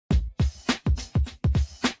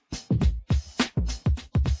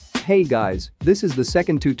Hey guys, this is the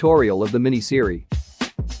second tutorial of the mini-series.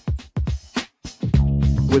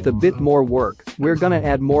 With a bit more work, we're gonna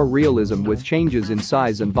add more realism with changes in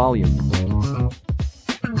size and volume.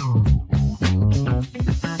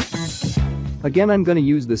 Again, I'm gonna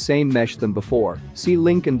use the same mesh than before, see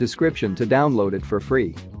link in description to download it for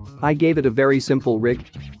free. I gave it a very simple rig.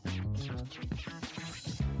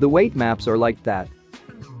 The weight maps are like that.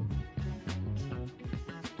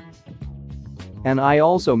 And I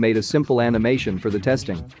also made a simple animation for the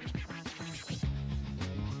testing.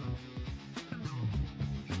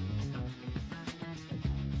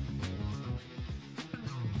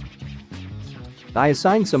 I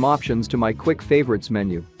assigned some options to my quick favorites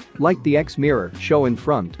menu, like the X mirror, show in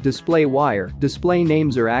front, display wire, display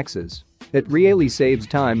names or axes. It really saves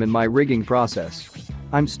time in my rigging process.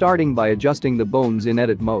 I'm starting by adjusting the bones in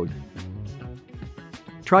edit mode.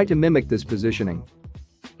 Try to mimic this positioning.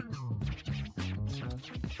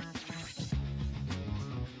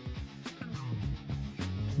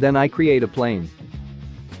 Then I create a plane.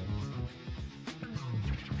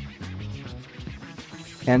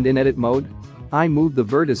 And in edit mode, I move the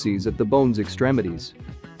vertices at the bone's extremities.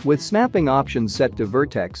 With snapping options set to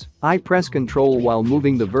vertex, I press Ctrl while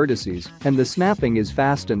moving the vertices, and the snapping is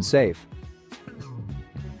fast and safe.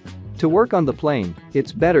 To work on the plane,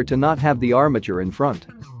 it's better to not have the armature in front.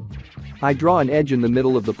 I draw an edge in the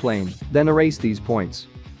middle of the plane, then erase these points.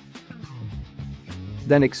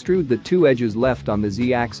 Then extrude the two edges left on the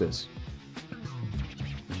Z-axis.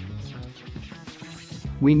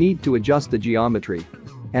 We need to adjust the geometry.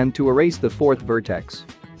 And to erase the fourth vertex.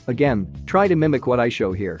 Again, try to mimic what I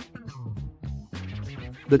show here.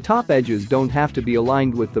 The top edges don't have to be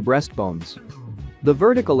aligned with the breastbones. The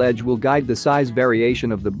vertical edge will guide the size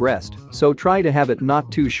variation of the breast, so try to have it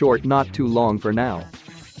not too short, not too long for now.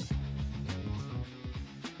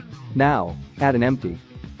 Now, add an empty.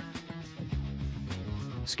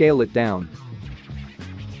 Scale it down.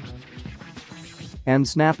 And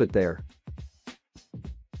snap it there.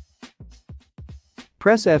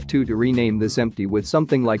 Press F2 to rename this empty with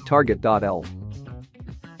something like target.l.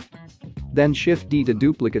 Then Shift D to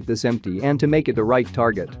duplicate this empty and to make it a right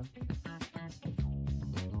target.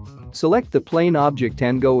 Select the plane object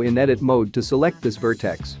and go in edit mode to select this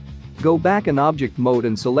vertex. Go back in object mode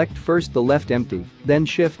and select first the left empty, then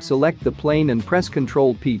Shift select the plane and press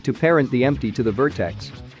Ctrl P to parent the empty to the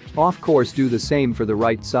vertex. Of course, do the same for the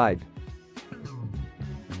right side.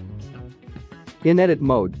 In edit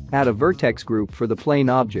mode, add a vertex group for the plane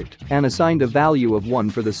object and assigned a value of 1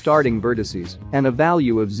 for the starting vertices and a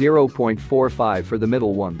value of 0.45 for the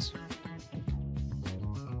middle ones.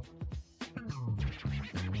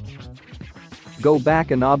 Go back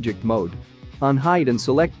in object mode. Unhide and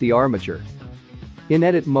select the armature. In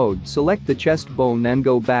edit mode, select the chest bone and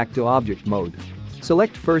go back to object mode.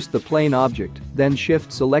 Select first the plane object, then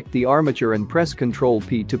Shift select the armature and press Ctrl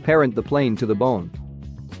P to parent the plane to the bone.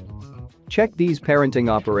 Check these parenting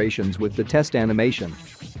operations with the test animation.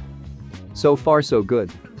 So far so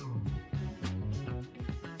good.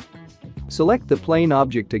 Select the plane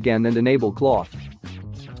object again and enable cloth.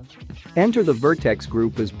 Enter the vertex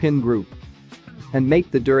group as pin group. And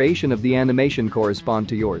make the duration of the animation correspond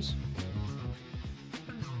to yours.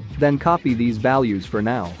 Then copy these values for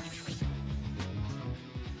now.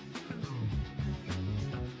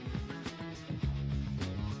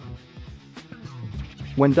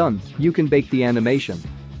 When done, you can bake the animation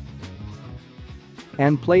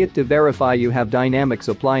and play it to verify you have dynamics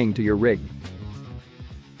applying to your rig.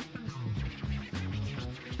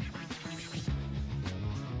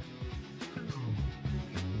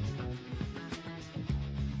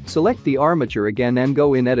 Select the armature again and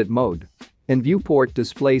go in edit mode. In viewport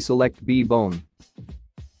display select B bone.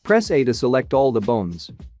 Press A to select all the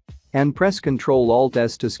bones. And press Ctrl Alt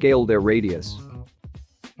S to scale their radius.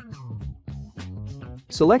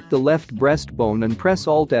 Select the left breastbone and press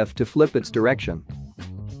Alt F to flip its direction.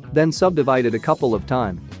 Then subdivide it a couple of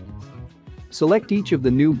times. Select each of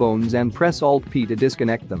the new bones and press Alt P to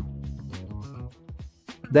disconnect them.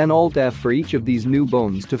 Then Alt F for each of these new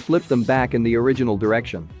bones to flip them back in the original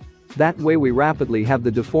direction. That way we rapidly have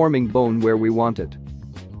the deforming bone where we want it.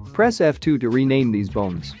 Press F2 to rename these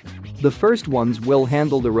bones. The first ones will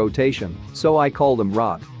handle the rotation, so I call them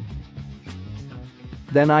rot.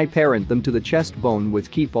 Then I parent them to the chest bone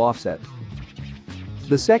with keep offset.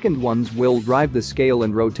 The second ones will drive the scale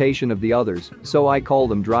and rotation of the others, so I call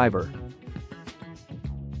them driver.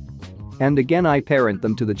 And again I parent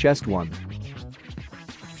them to the chest one.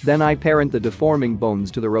 Then I parent the deforming bones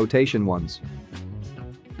to the rotation ones.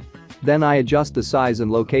 Then I adjust the size and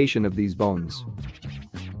location of these bones.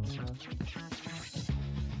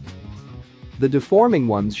 The deforming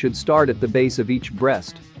ones should start at the base of each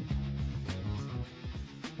breast.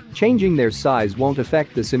 Changing their size won't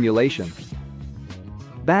affect the simulation.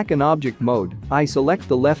 Back in object mode, I select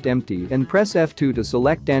the left empty and press F2 to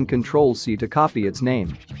select and Ctrl-C to copy its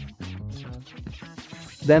name.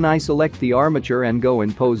 Then I select the armature and go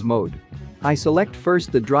in pose mode. I select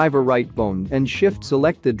first the driver right bone and shift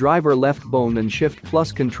select the driver left bone and shift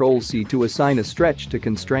plus Ctrl-C to assign a stretch to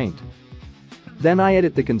constraint. Then I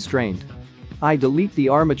edit the constraint. I delete the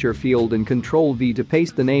armature field and Ctrl-V to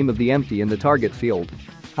paste the name of the empty in the target field.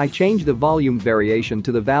 I change the volume variation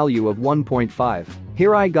to the value of 1.5.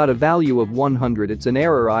 Here I got a value of 100. It's an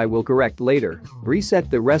error I will correct later.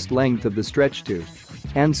 Reset the rest length of the stretch to.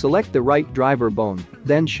 And select the right driver bone,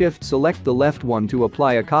 then shift select the left one to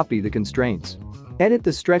apply a copy the constraints. Edit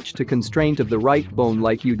the stretch to constraint of the right bone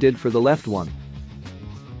like you did for the left one.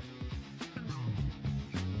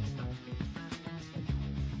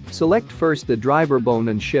 Select first the driver bone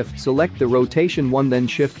and shift select the rotation one then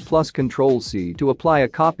shift plus Ctrl-C to apply a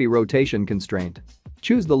copy rotation constraint.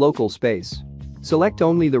 Choose the local space. Select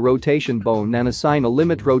only the rotation bone and assign a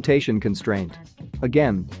limit rotation constraint.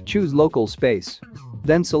 Again, choose local space.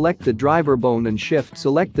 Then select the driver bone and shift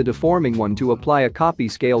select the deforming one to apply a copy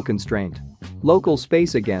scale constraint. Local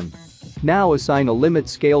space again. Now assign a limit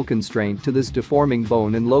scale constraint to this deforming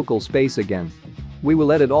bone in local space again. We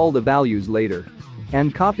will edit all the values later.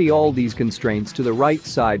 And copy all these constraints to the right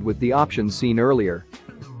side with the options seen earlier.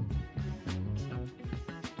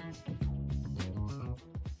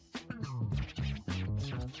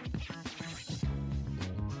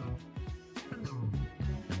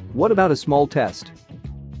 What about a small test?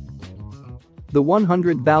 The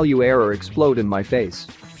 100 value error explode in my face.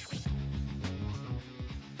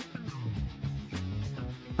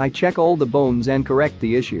 I check all the bones and correct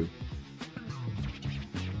the issue.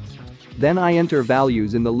 Then I enter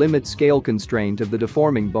values in the limit scale constraint of the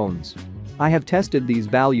deforming bones. I have tested these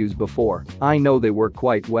values before, I know they work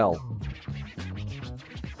quite well.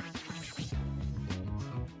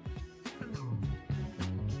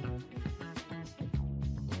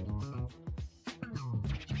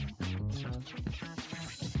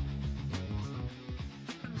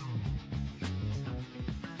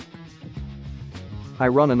 I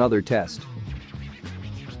run another test.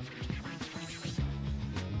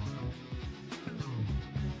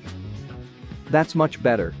 That's much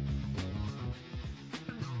better.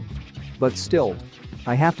 But still,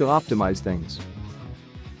 I have to optimize things.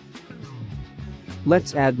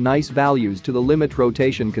 Let's add nice values to the limit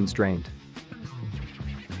rotation constraint.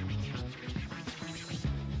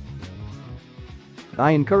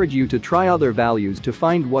 I encourage you to try other values to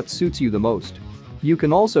find what suits you the most. You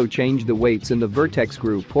can also change the weights in the vertex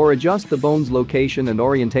group or adjust the bone's location and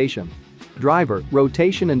orientation. Driver,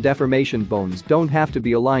 rotation and deformation bones don't have to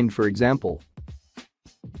be aligned, for example.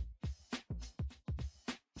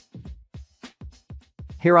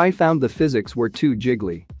 Here I found the physics were too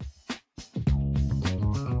jiggly.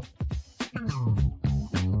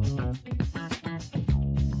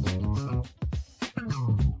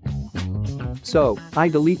 So, I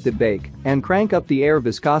delete the bake and crank up the air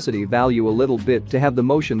viscosity value a little bit to have the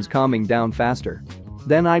motions calming down faster.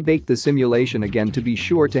 Then I bake the simulation again to be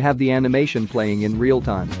sure to have the animation playing in real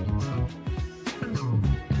time.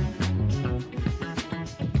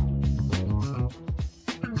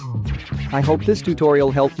 I hope this tutorial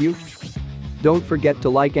helped you. Don't forget to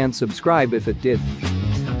like and subscribe if it did.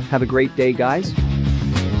 Have a great day, guys.